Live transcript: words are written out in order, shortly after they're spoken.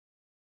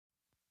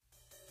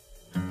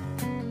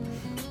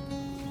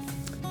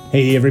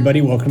Hey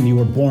everybody, welcome to You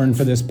Were Born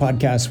for This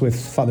podcast with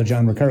Father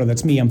John Ricardo.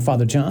 That's me, I'm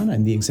Father John.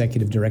 I'm the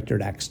executive director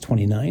at Acts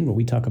 29, where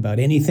we talk about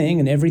anything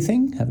and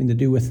everything having to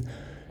do with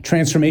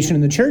transformation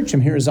in the church.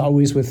 I'm here as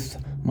always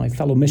with my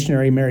fellow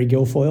missionary, Mary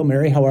Guilfoyle.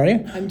 Mary, how are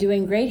you? I'm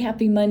doing great.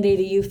 Happy Monday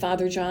to you,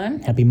 Father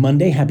John. Happy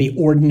Monday, happy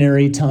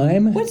ordinary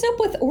time. What's up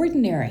with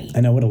ordinary? I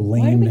know, what a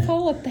lame... Why do we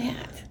call it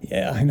that?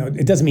 Yeah, I know.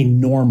 It doesn't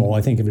mean normal.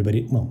 I think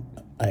everybody... Well,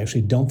 I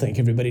actually don't think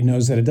everybody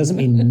knows that. It doesn't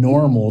mean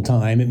normal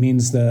time. It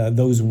means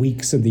those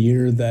weeks of the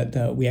year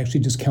that we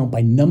actually just count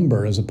by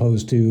number as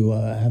opposed to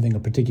having a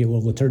particular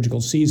liturgical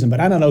season. But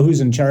I don't know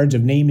who's in charge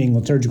of naming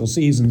liturgical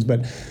seasons,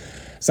 but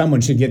someone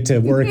should get to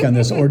work on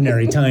this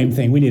ordinary time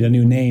thing. We need a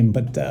new name.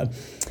 But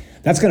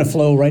that's going to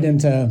flow right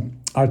into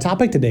our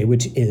topic today,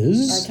 which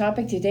is... Our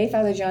topic today,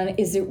 Father John,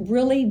 is it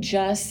really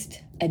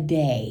just a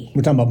day?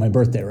 We're talking about my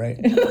birthday, right?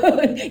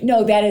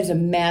 No, that is a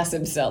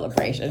massive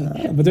celebration.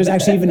 But there's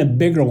actually even a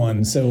bigger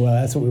one, so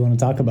that's what we want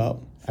to talk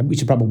about. We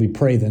should probably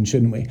pray then,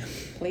 shouldn't we?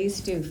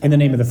 Please do. In the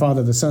name of the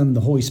Father, the Son,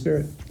 the Holy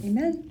Spirit.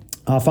 Amen.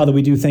 Father,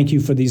 we do thank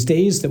you for these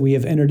days that we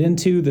have entered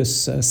into,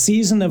 this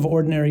season of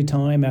ordinary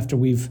time after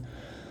we've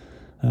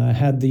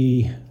had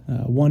the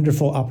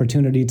wonderful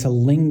opportunity to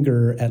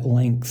linger at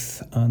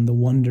length on the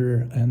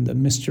wonder and the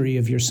mystery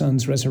of your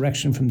Son's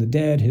resurrection from the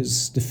dead,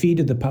 his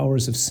defeat of the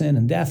powers of sin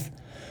and death,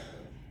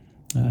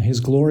 his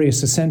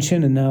glorious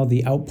ascension, and now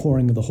the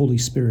outpouring of the Holy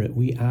Spirit.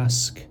 We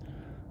ask,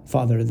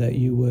 Father, that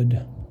you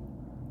would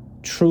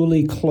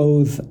truly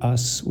clothe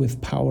us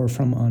with power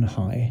from on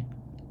high,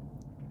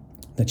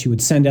 that you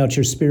would send out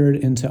your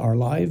Spirit into our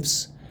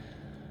lives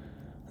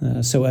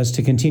so as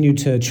to continue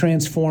to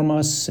transform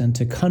us and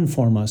to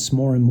conform us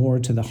more and more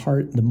to the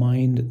heart, the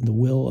mind, the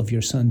will of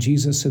your Son,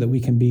 Jesus, so that we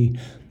can be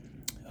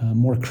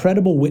more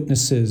credible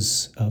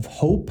witnesses of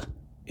hope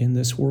in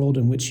this world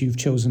in which you've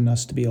chosen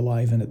us to be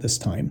alive in at this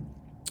time.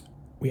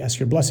 We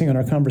ask your blessing on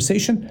our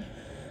conversation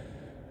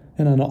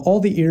and on all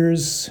the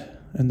ears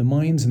and the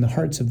minds and the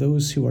hearts of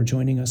those who are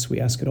joining us.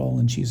 We ask it all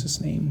in Jesus'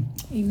 name.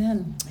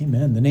 Amen.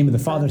 Amen. In the name of the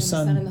Father,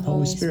 Son, Son, and the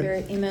Holy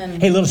Spirit. Amen.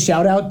 Hey, little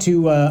shout out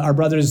to our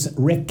brothers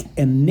Rick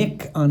and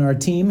Nick on our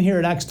team here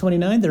at Acts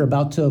 29. They're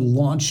about to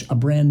launch a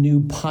brand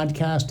new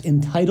podcast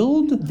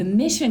entitled... The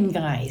Mission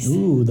Guys.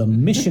 Ooh, The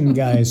Mission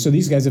Guys. So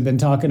these guys have been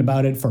talking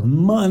about it for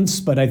months,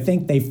 but I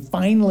think they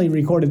finally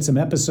recorded some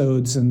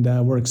episodes, and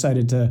we're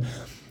excited to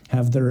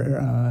have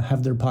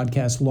their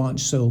podcast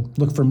launched. So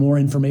look for more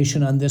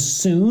information on this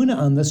soon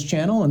on this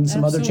channel and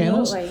some other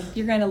channels. Absolutely.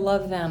 You're going to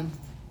love them.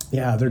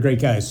 Yeah, they're great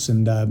guys,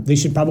 and they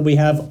should probably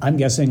have, I'm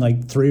guessing,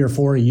 like 3 or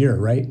 4 a year,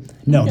 right?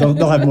 No,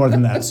 they'll have more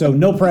than that. So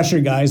no pressure,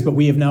 guys, but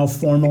we have now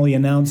formally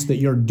announced that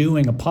you're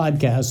doing a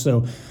podcast,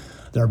 so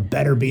there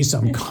better be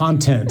some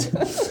content.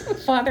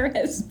 Father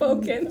has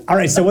spoken. All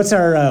right, so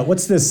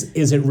what's this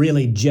Is It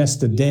Really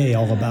Just a Day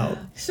all about?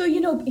 So,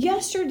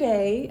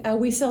 yesterday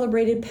we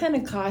celebrated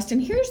Pentecost,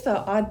 and here's the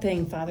odd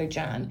thing, Father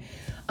John.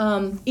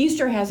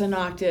 Easter has an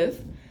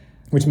octave.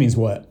 Which means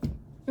what?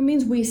 It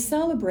means we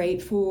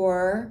celebrate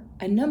for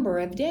a number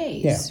of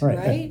days, yeah,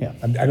 right? Yeah.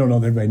 I don't know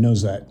if everybody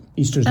knows that.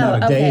 Easter's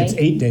not a day, okay. It's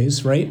 8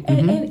 days, right?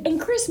 And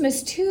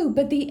Christmas too,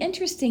 but the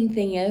interesting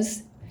thing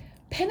is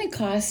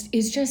Pentecost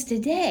is just a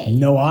day.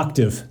 No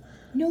octave.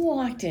 No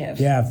octave.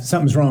 Yeah,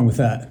 something's wrong with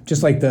that.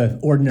 Just like the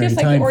ordinary Just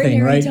like time the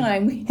ordinary thing, right?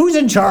 time. Who's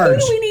in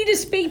charge? Who do we need to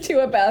speak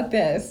to about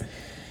this?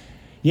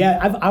 Yeah,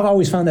 I've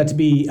always found that to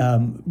be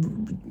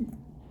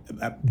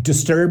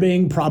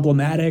disturbing,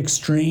 problematic,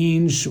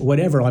 strange,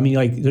 whatever. I mean,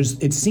 like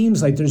it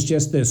seems like there's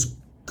just this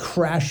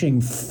crashing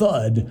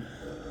thud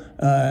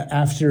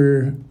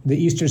after the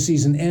Easter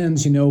season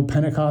ends.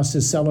 Pentecost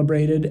is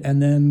celebrated,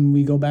 and then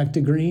we go back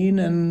to green,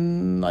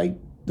 and like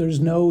there's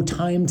no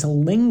time to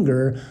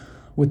linger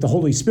with the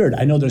Holy Spirit.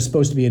 I know there's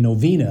supposed to be a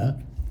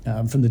novena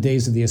from the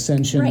days of the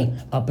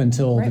Ascension up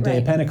until the day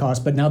of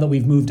Pentecost, but now that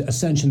we've moved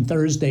Ascension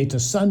Thursday to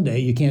Sunday,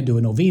 you can't do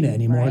a novena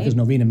anymore because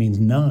novena means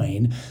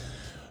 9.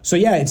 So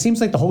yeah, it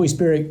seems like the Holy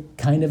Spirit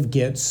kind of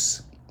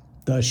gets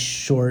the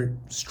short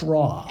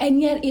straw.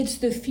 And yet it's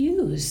the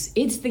fuse.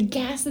 It's the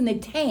gas in the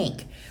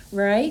tank,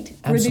 right?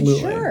 Absolutely.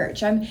 For the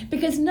church.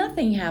 Because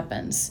nothing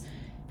happens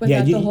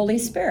without the Holy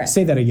Spirit.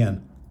 Say that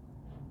again.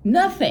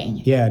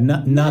 Nothing. Yeah,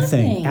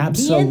 nothing.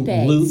 Absolutely.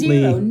 Niente,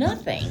 zero,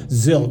 nothing.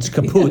 Zilch,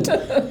 kaput.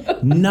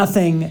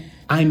 Nothing.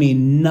 I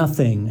mean,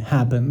 nothing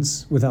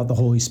happens without the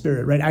Holy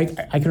Spirit, right?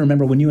 I can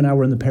remember when you and I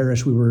were in the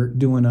parish, we were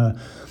doing a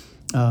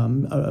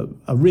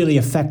really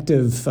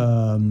effective, I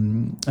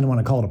don't want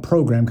to call it a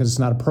program because it's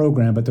not a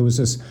program, but there was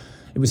this,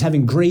 it was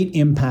having great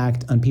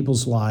impact on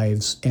people's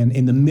lives. And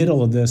in the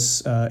middle of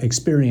this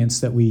experience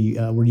that we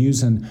were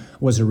using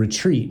was a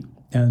retreat.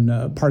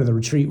 And part of the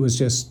retreat was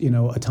just,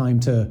 a time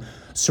to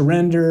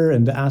surrender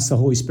and to ask the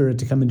Holy Spirit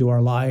to come into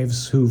our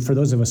lives, who, for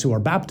those of us who are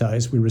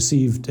baptized, we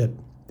received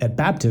at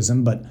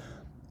baptism. But,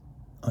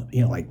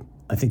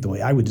 I think the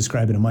way I would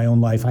describe it in my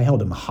own life, I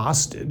held him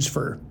hostage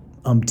for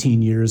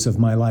umpteen years of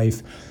my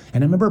life.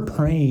 And I remember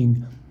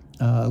praying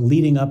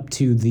leading up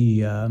to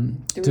the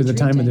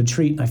time of the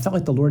retreat. And I felt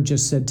like the Lord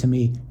just said to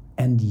me,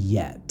 and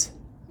yet.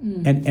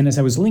 And as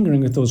I was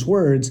lingering with those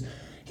words,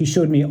 he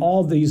showed me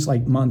all these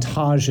like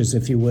montages,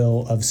 if you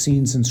will, of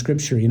scenes in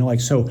Scripture. You know,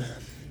 like so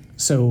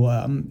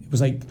it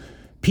was like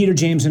Peter,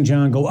 James, and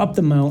John go up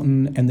the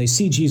mountain and they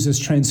see Jesus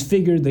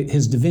transfigured, that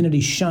his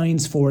divinity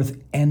shines forth,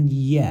 and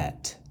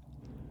yet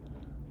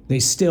they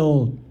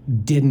still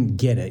didn't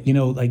get it. You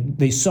know, like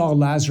they saw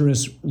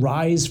Lazarus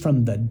rise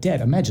from the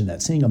dead. Imagine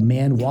that, seeing a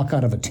man walk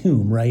out of a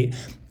tomb, right?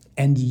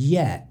 And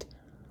yet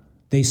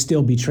they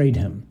still betrayed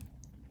him.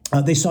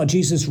 They saw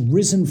Jesus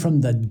risen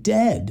from the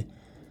dead.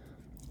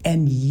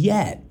 And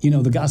yet, you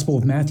know, the Gospel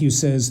of Matthew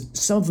says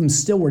some of them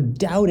still were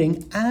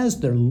doubting as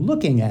they're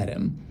looking at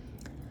him.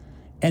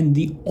 And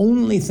the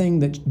only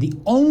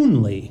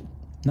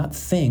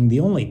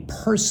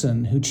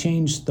person who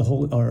changed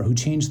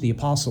the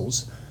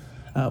apostles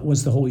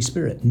was the Holy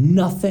Spirit.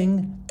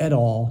 Nothing at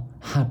all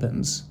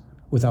happens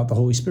without the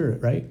Holy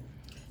Spirit, right?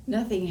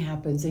 Nothing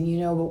happens. And, you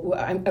know,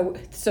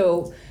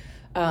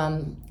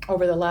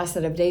 over the last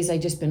set of days,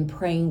 I've just been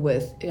praying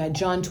with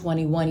John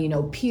 21, you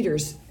know,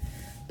 Peter's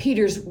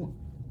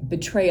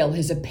betrayal,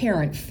 his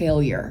apparent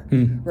failure,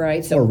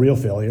 right? So, or real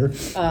failure.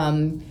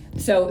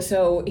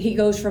 So he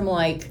goes from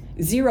like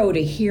zero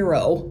to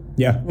hero,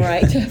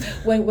 right?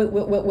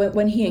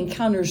 when he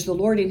encounters the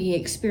Lord and he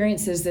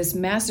experiences this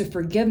massive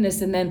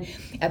forgiveness, and then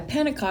at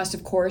Pentecost,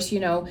 of course, you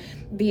know,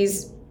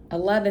 these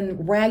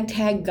 11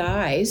 ragtag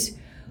guys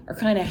are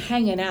kind of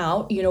hanging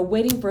out, you know,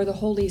 waiting for the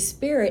Holy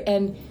Spirit,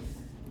 and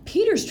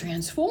Peter's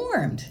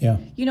transformed. Yeah,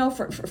 you know,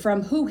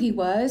 from who he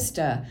was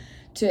to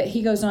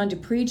he goes on to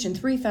preach, and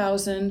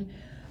 3,000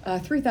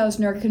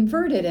 are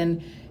converted,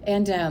 and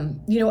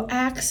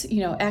Acts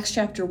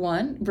chapter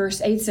 1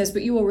 verse 8 says,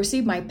 "But you will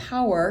receive my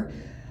power.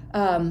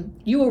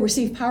 You will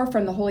receive power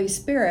from the Holy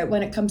Spirit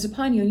when it comes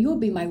upon you, and you will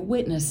be my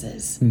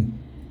witnesses."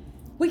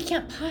 We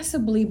can't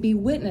possibly be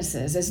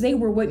witnesses as they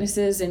were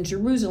witnesses in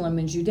Jerusalem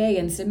and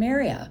Judea and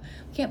Samaria.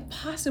 We can't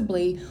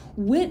possibly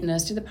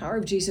witness to the power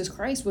of Jesus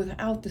Christ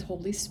without the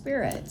Holy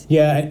Spirit.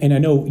 Yeah, and I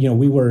know, you know,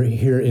 we were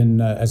here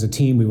as a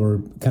team, we were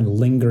kind of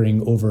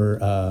lingering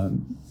over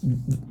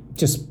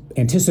just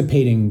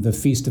anticipating the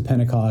Feast of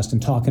Pentecost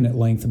and talking at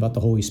length about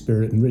the Holy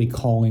Spirit and really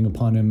calling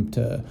upon him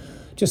to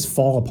just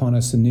fall upon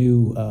us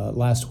anew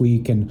last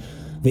week. And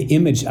the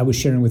image I was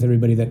sharing with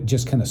everybody that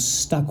just kind of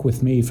stuck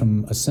with me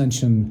from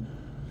Ascension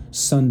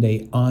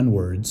Sunday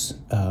onwards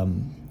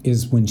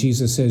is when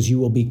Jesus says, "You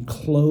will be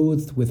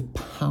clothed with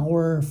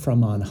power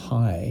from on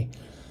high."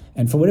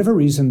 And for whatever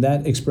reason,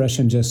 that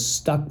expression just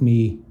stuck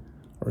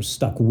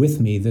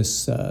with me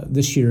this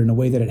year in a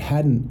way that it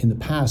hadn't in the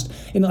past.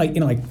 And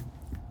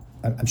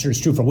I'm sure it's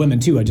true for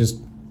women too.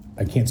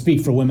 I can't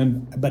speak for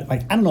women, but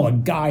like, I don't know a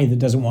guy that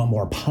doesn't want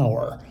more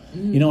power.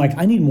 You know, like,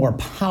 I need more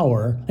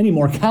power. I need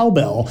more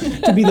cowbell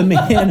to be the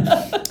man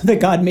that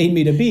God made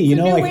me to be. You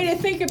know, like, way to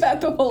think about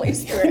the Holy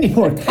Spirit. I need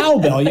more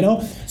cowbell. You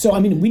know, so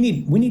I mean, we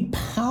need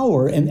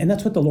power, and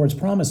that's what the Lord's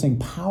promising: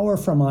 power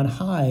from on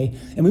high.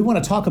 And we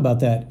want to talk about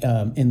that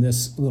in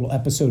this little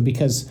episode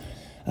because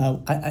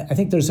I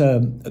think there's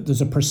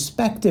a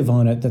perspective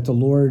on it that the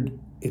Lord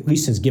at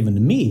least has given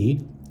to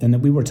me, and that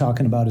we were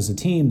talking about as a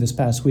team this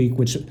past week,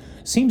 which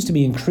seems to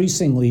be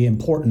increasingly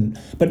important.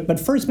 But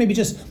first, maybe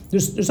just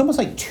there's almost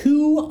like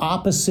two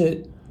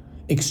opposite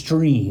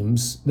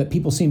extremes that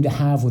people seem to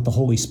have with the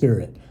Holy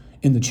Spirit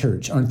in the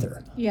church, aren't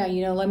there? Yeah,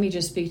 you know, let me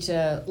just speak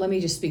to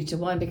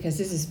one, because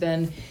this has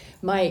been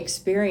my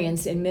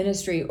experience in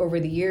ministry over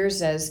the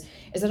years, is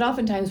that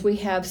oftentimes we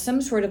have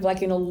some sort of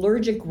like an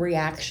allergic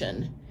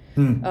reaction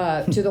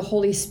to the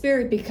Holy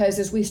Spirit, because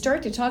as we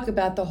start to talk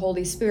about the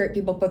Holy Spirit,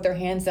 people put their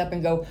hands up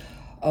and go,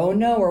 "Oh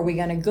no, are we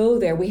going to go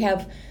there?" We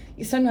have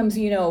sometimes,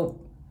 you know,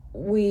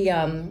 we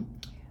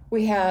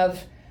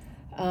have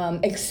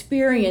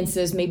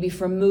experiences maybe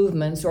from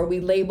movements, or we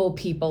label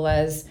people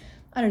as,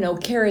 I don't know,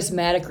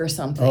 charismatic or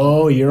something.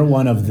 Oh, you're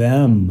one of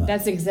them.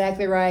 That's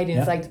exactly right. And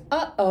It's like,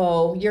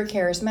 uh-oh, you're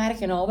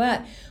charismatic and all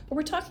that. But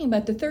we're talking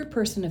about the third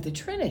person of the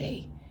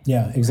Trinity.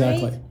 Yeah,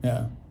 exactly. Right?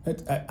 Yeah.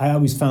 I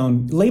always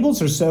found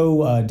labels are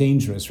so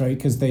dangerous, right?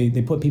 Because they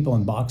put people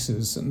in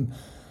boxes, and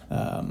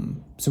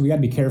so we got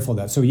to be careful of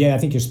that. So yeah, I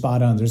think you're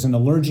spot on. There's an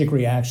allergic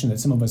reaction that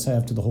some of us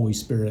have to the Holy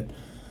Spirit,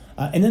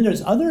 and then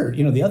there's the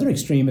other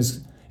extreme is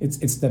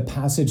it's the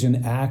passage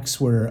in Acts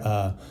where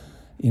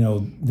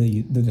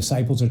the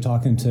disciples are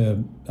talking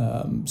to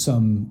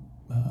some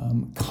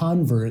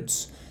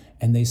converts,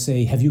 and they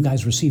say, "Have you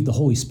guys received the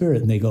Holy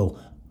Spirit?" And they go,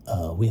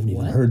 "We haven't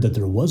even heard that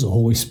there was a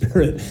Holy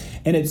Spirit."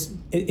 And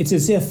it's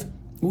as if,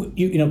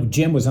 you know,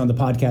 Jim was on the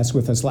podcast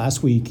with us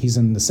last week. He's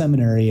in the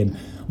seminary, and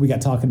we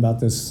got talking about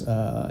this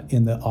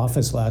in the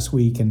office last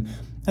week. And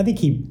I think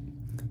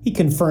he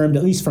confirmed,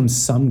 at least from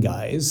some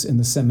guys in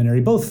the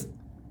seminary, both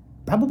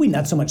probably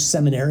not so much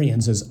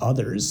seminarians as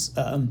others,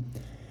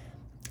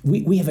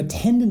 we have a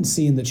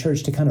tendency in the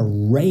church to kind of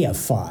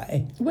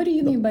reify. What do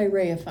you mean by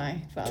reify,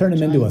 Father Turn him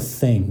John? into a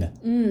thing.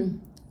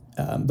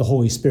 The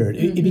Holy Spirit.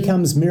 It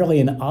becomes merely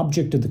an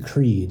object of the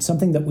creed,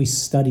 something that we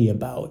study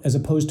about, as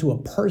opposed to a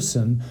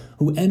person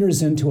who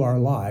enters into our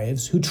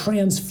lives, who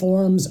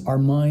transforms our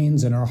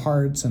minds and our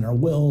hearts and our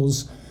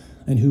wills,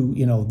 and who,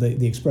 you know,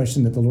 the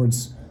expression that the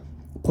Lord's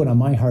put on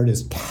my heart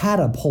is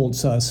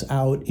catapults us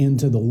out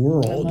into the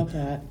world. I love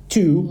that.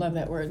 To love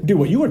that word. Do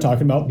what you were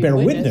talking about, bear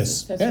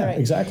witness. That's yeah, right.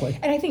 Exactly.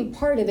 And I think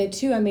part of it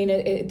too, I mean,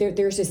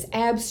 there's this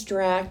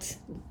abstract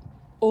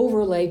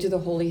overlay to the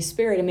Holy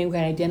Spirit. I mean, we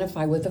can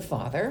identify with the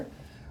Father,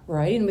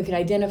 right? And we can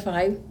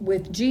identify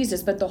with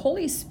Jesus, but the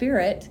Holy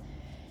Spirit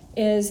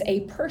is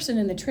a person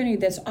in the Trinity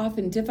that's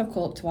often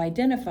difficult to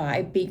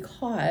identify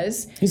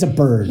because he's a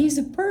bird. He's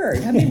a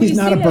bird. I mean, he's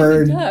not a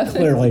bird,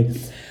 clearly.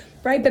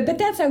 Right, but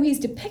that's how he's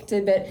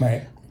depicted. But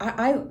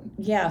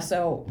right.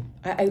 So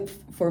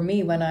for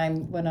me, when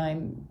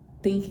I'm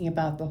thinking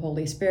about the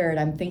Holy Spirit,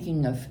 I'm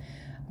thinking of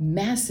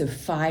massive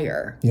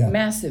fire,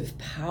 massive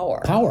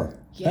power. Power.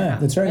 Yeah,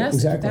 that's right. Massive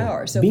exactly.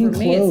 Power. So being for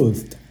me,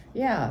 clothed.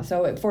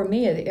 So for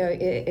me,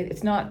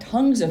 it's not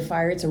tongues of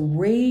fire. It's a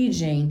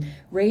raging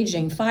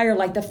fire,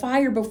 like the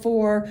fire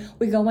before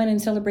we go in and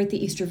celebrate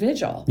the Easter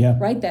Vigil. Yeah.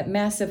 Right, that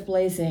massive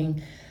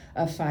blazing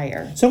of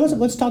fire. So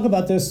let's talk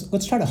about this.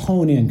 Let's try to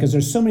hone in, because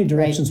there's so many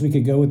directions we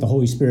could go with the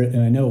Holy Spirit,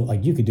 and I know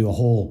like you could do a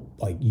whole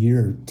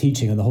year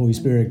teaching on the Holy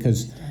Spirit,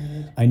 because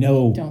I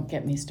know. Don't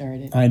get me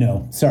started. I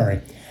know.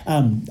 Sorry.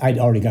 I'd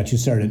already got you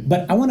started.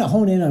 But I want to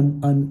hone in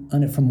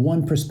on it from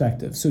one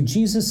perspective. So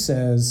Jesus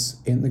says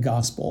in the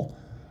gospel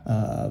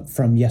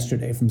from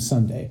yesterday, from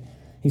Sunday,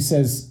 he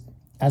says,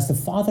 as the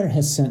Father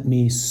has sent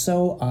me,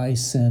 so I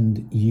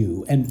send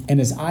you. And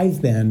as I've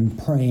been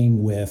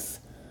praying with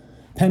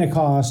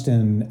Pentecost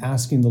and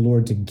asking the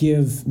Lord to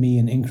give me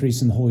an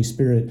increase in the Holy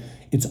Spirit,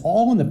 it's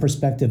all in the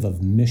perspective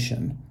of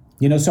mission.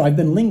 So I've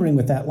been lingering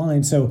with that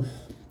line. So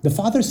the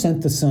Father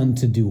sent the Son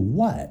to do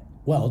what?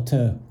 Well,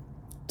 to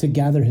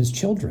gather his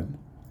children,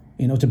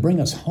 to bring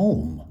us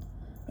home,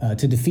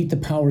 to defeat the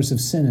powers of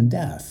sin and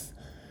death,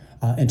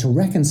 and to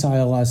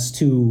reconcile us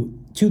to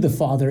the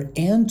Father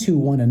and to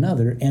one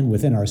another and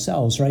within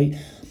ourselves, right?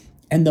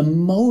 And the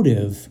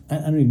motive, I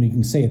don't even know if you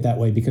can say it that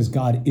way, because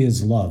God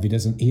is love.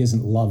 He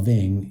isn't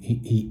loving,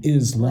 he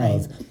is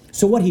love. Right.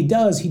 So what he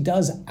does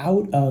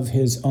out of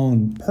his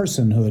own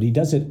personhood. He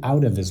does it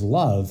out of his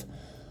love.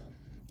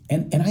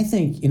 And I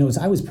think, as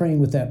I was praying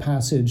with that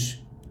passage,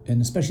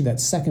 and especially that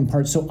second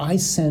part, so I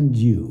send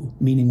you,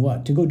 meaning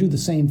what? To go do the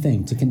same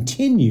thing, to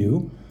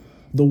continue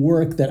the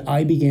work that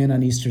I began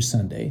on Easter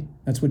Sunday.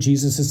 That's what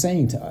Jesus is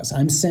saying to us.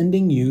 I'm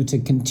sending you to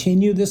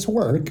continue this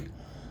work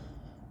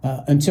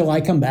until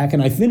I come back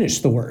and I finish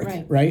the work,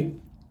 right?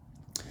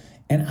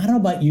 And I don't know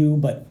about you,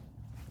 but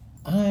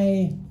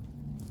I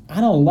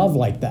don't love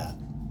like that.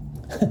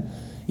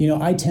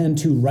 I tend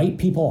to write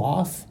people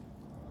off.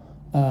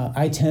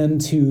 I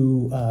tend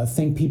to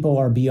think people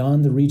are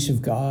beyond the reach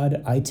of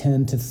God. I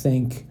tend to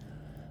think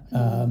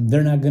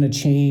they're not going to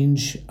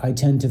change. I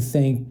tend to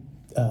think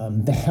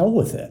the hell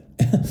with it.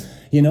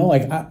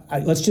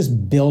 Let's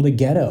just build a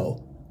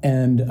ghetto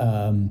and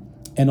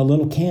a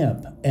little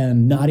camp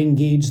and not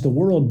engage the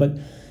world. But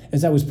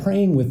as I was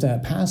praying with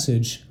that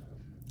passage,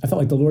 I felt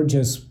like the Lord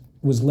just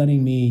was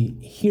letting me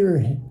hear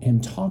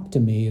him talk to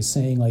me, as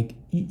saying, like,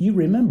 you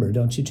remember,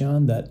 don't you,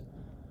 John, that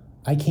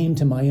I came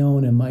to my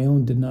own and my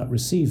own did not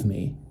receive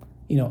me.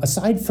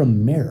 Aside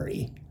from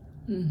Mary,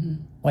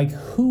 like,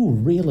 who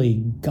really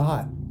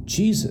got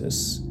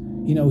Jesus?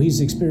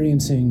 He's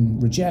experiencing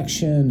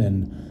rejection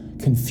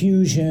and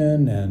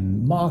confusion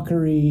and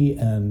mockery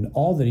and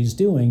all that he's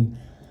doing.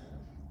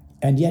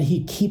 And yet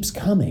he keeps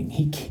coming.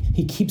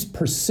 He keeps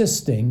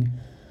persisting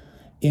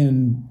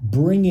in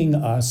bringing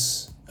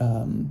us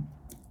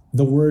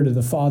the word of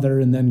the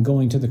Father, and then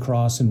going to the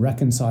cross and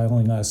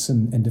reconciling us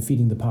and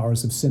defeating the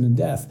powers of sin and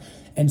death.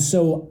 And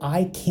so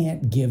I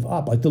can't give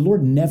up. Like, the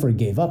Lord never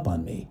gave up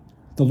on me.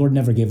 The Lord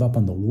never gave up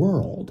on the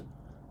world.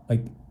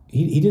 Like,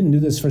 he didn't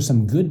do this for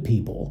some good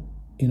people.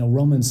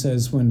 Romans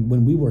says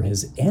when we were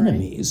his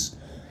enemies,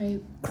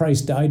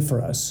 Christ died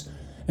for us.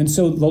 And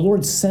so the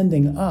Lord's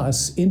sending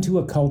us into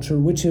a culture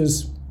which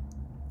is,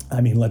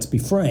 let's be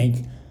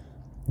frank,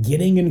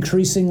 getting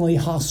increasingly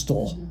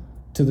hostile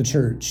to the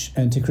church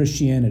and to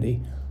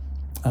Christianity,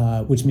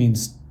 which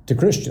means to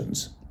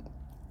Christians.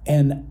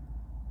 And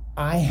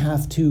I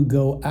have to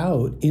go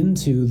out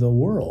into the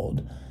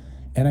world,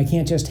 and I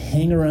can't just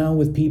hang around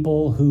with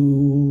people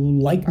who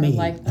like me.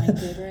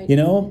 Like-minded, right?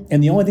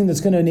 And the only thing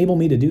that's going to enable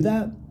me to do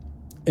that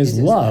is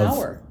love.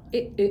 Power.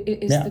 It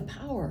is the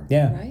power,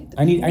 right?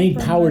 I need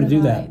power to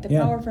do that. The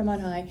power from on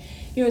high.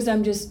 As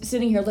I'm just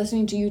sitting here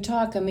listening to you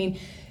talk,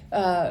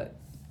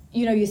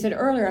 you said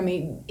earlier,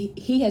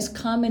 he has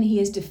come and he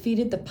has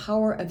defeated the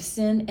power of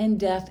sin and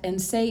death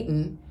and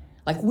Satan.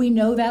 Like, we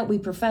know that, we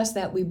profess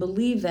that, we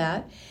believe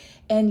that.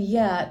 And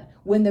yet,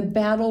 when the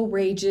battle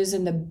rages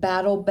and the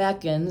battle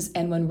beckons,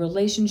 and when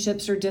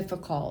relationships are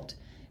difficult,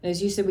 and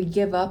as you said, we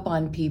give up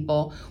on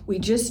people, we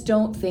just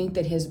don't think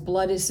that his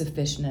blood is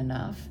sufficient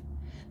enough,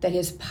 that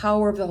his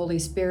power of the Holy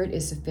Spirit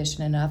is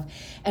sufficient enough,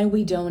 and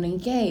we don't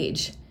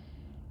engage.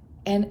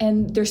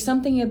 And there's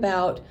something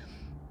about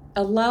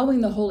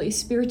allowing the Holy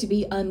Spirit to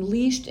be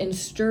unleashed and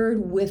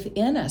stirred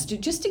within us, to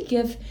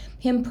give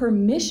him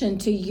permission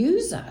to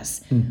use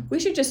us. We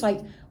should just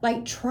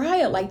like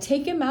try it, like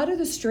take him out of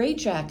the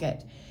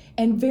straitjacket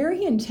and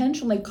very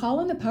intentionally call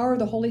on the power of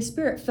the Holy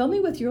Spirit. Fill me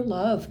with your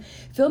love.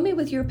 Fill me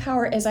with your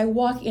power as I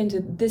walk into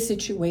this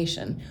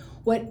situation,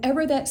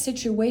 whatever that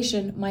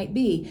situation might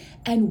be,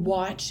 and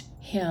watch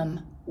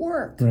him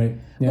work. Right.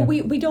 Yeah. But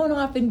we don't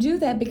often do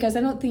that because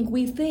I don't think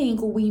we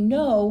think or we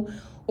know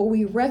or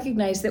we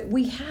recognize that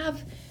we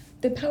have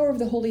the power of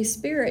the Holy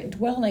Spirit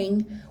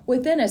dwelling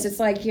within us. It's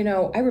like,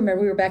 I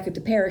remember we were back at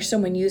the parish,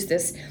 someone used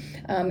this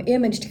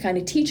image to kind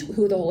of teach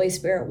who the Holy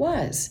Spirit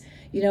was.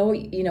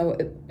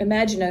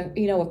 Imagine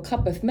a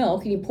cup of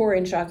milk, and you pour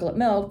in chocolate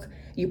milk,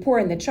 you pour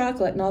in the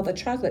chocolate, and all the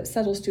chocolate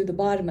settles to the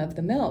bottom of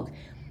the milk.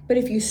 But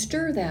if you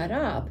stir that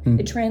up,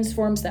 it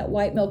transforms that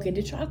white milk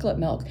into chocolate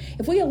milk.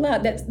 If we allow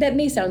that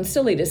may sound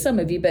silly to some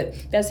of you, but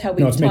that's how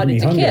we taught it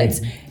to kids.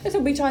 That's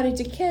how we taught it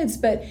to kids.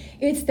 But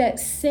it's that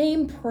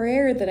same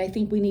prayer that I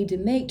think we need to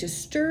make to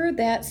stir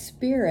that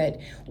spirit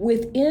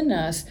within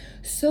us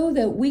so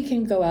that we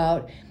can go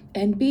out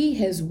and be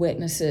his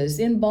witnesses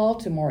in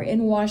Baltimore,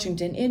 in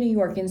Washington, in New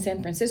York, in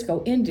San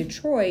Francisco, in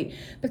Detroit,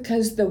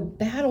 because the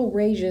battle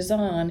rages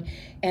on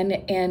and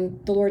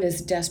the Lord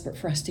is desperate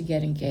for us to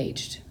get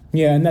engaged.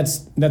 Yeah, and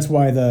that's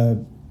why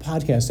the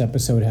podcast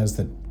episode has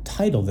the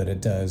title that it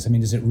does. I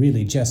mean, is it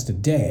really just a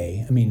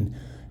day? I mean,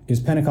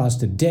 is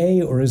Pentecost a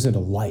day or is it a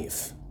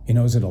life?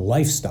 Is it a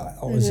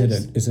lifestyle? Is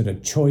it a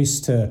choice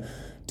to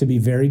be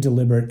very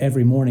deliberate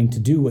every morning to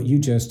do what you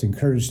just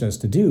encouraged us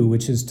to do,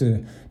 which is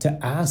to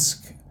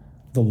ask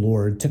the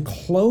Lord to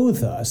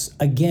clothe us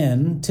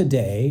again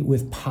today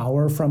with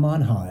power from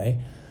on high,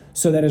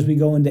 so that as we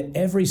go into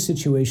every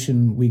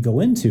situation we go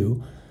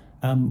into,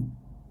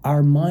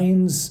 our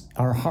minds,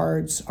 our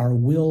hearts, our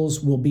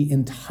wills will be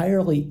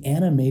entirely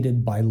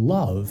animated by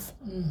love.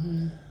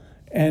 Mm-hmm.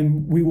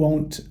 And we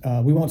won't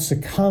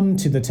succumb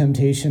to the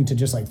temptation to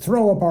just like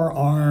throw up our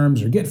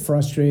arms or get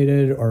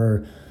frustrated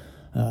or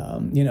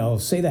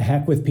say the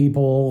heck with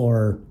people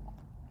or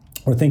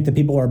think that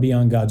people are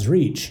beyond God's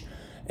reach.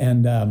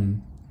 And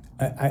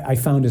I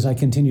found as I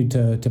continued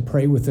to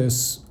pray with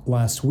this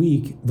last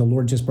week, the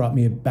Lord just brought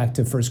me back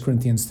to 1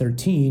 Corinthians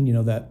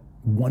 13, that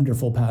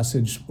wonderful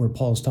passage where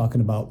Paul's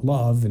talking about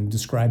love and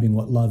describing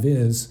what love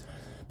is.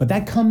 But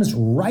that comes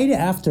right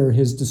after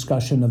his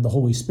discussion of the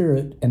Holy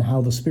Spirit and how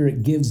the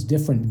Spirit gives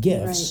different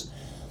gifts.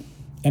 Right.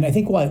 And I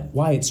think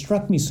why it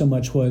struck me so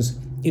much was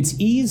it's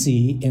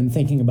easy in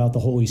thinking about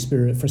the Holy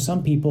Spirit for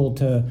some people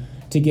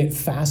to get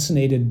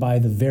fascinated by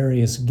the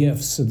various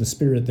gifts of the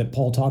Spirit that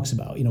Paul talks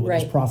about, whether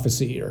it's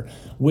prophecy or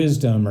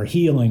wisdom or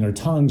healing or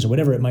tongues or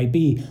whatever it might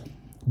be.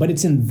 But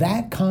it's in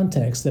that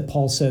context that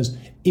Paul says,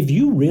 if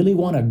you really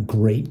want a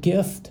great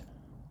gift,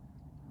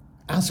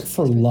 ask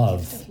for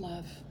love.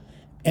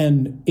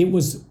 And it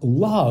was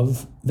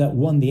love that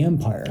won the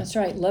empire. That's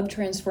right. Love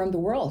transformed the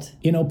world.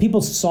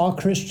 People saw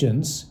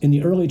Christians in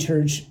the early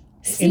church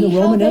in the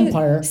Roman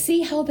Empire.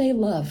 See how they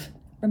love.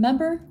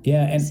 Remember?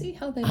 Yeah. And see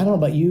how they I don't know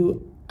about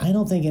you. I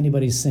don't think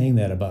anybody's saying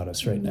that about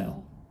us right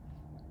now.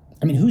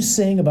 I mean, who's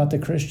saying about the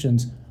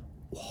Christians,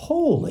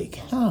 holy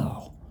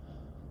cow,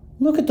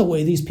 look at the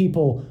way these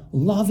people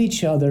love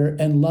each other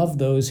and love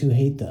those who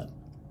hate them.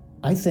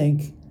 I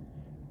think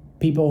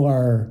people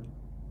are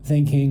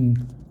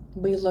thinking,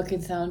 we look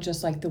and sound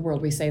just like the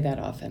world. We say that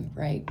often,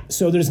 right?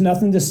 So there's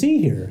nothing to see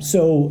here.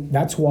 So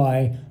that's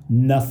why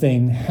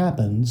nothing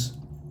happens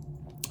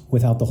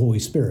without the Holy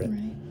Spirit.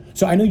 Right.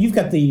 So I know you've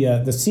got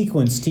the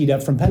sequence teed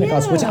up from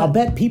Pentecost, which I'll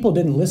bet people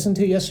didn't listen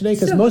to yesterday,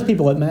 because most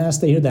people at Mass,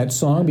 they hear that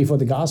song before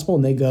the gospel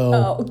and they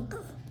go...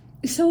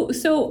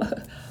 So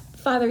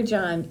Father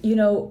John,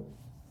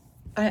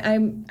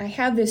 I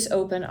have this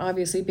open,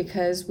 obviously,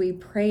 because we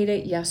prayed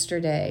it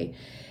yesterday.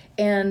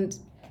 And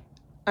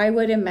I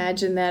would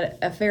imagine that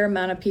a fair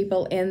amount of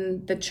people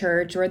in the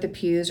church or at the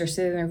pews are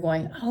sitting there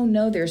going, oh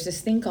no, there's this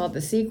thing called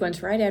the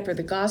sequence right after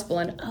the gospel,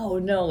 and oh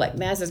no, like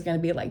Mass is going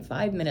to be like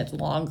 5 minutes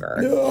longer.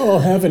 Oh,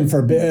 heaven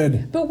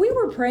forbid. But we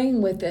were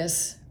praying with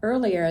this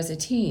earlier as a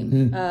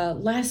team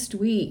last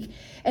week,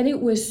 and it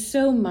was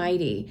so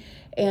mighty.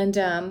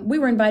 And we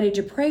were invited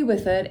to pray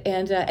with it,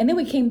 and then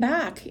we came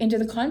back into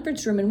the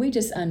conference room and we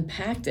just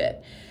unpacked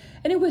it.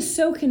 And it was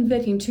so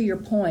convicting, to your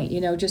point,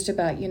 just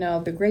about,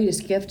 the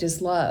greatest gift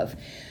is love.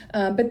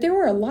 But there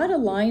were a lot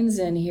of lines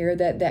in here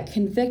that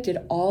convicted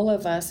all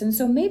of us. And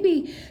so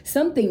maybe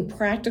something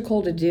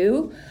practical to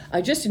do,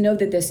 just to know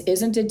that this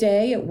isn't a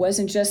day. It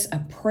wasn't just a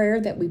prayer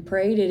that we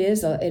prayed. It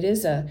is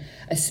a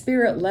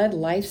Spirit-led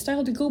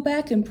lifestyle to go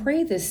back and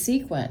pray this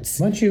sequence.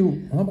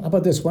 How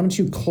about this? Why don't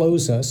you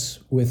close us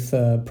with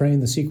praying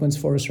the sequence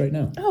for us right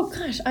now? Oh,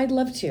 gosh, I'd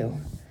love to.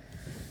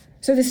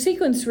 So the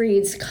sequence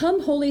reads,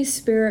 "Come, Holy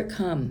Spirit,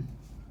 come,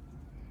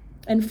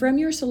 and from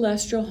your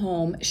celestial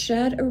home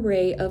shed a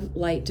ray of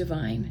light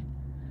divine.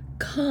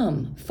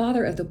 Come,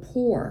 Father of the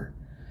poor,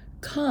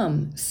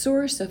 come,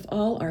 source of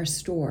all our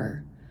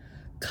store.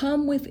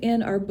 Come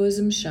within our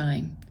bosom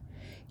shine.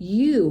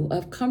 You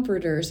of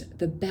comforters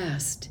the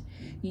best,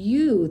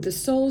 you the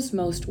soul's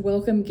most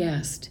welcome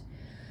guest.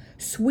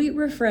 Sweet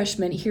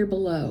refreshment here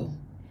below.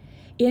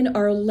 In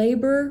our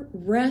labor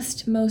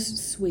rest most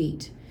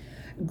sweet.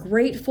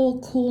 Grateful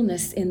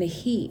coolness in the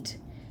heat.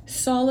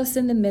 solace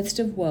in the midst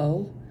of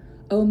woe,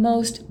 O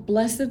most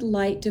blessed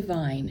light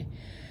divine,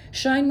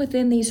 shine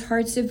within these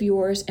hearts of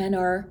yours and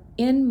our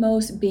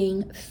inmost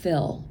being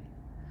fill.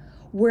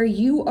 Where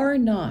you are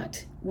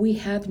not, we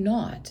have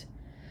not.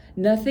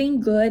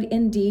 Nothing good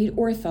in deed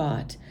or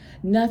thought,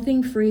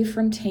 nothing free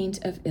from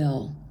taint of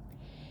ill.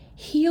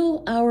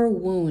 Heal our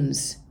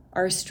wounds,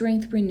 our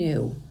strength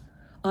renew.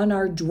 On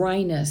our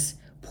dryness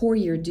pour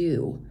your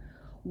dew.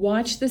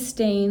 Watch the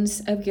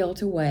stains of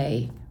guilt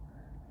away.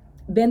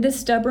 Bend the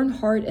stubborn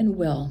heart and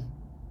will.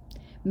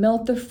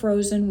 Melt the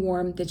frozen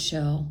warm that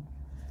chill.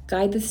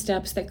 Guide the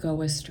steps that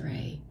go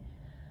astray.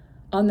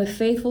 On the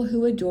faithful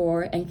who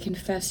adore and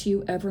confess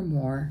you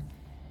evermore,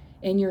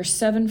 in your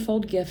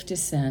sevenfold gift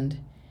descend.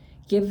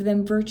 Give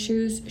them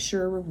virtue's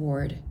sure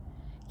reward.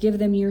 Give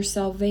them your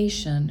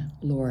salvation,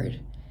 Lord.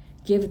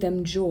 Give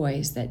them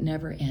joys that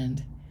never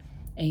end.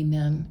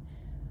 Amen.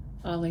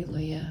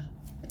 Alleluia.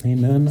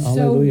 Amen.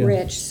 Alleluia. So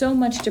rich, so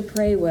much to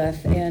pray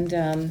with, and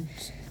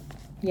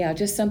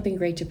just something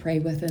great to pray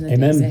with in the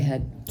days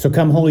ahead. So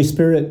come, Holy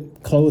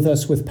Spirit, clothe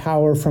us with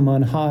power from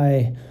on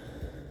high,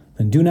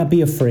 and do not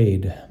be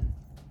afraid.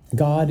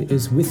 God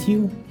is with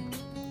you,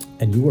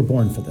 and you were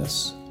born for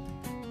this.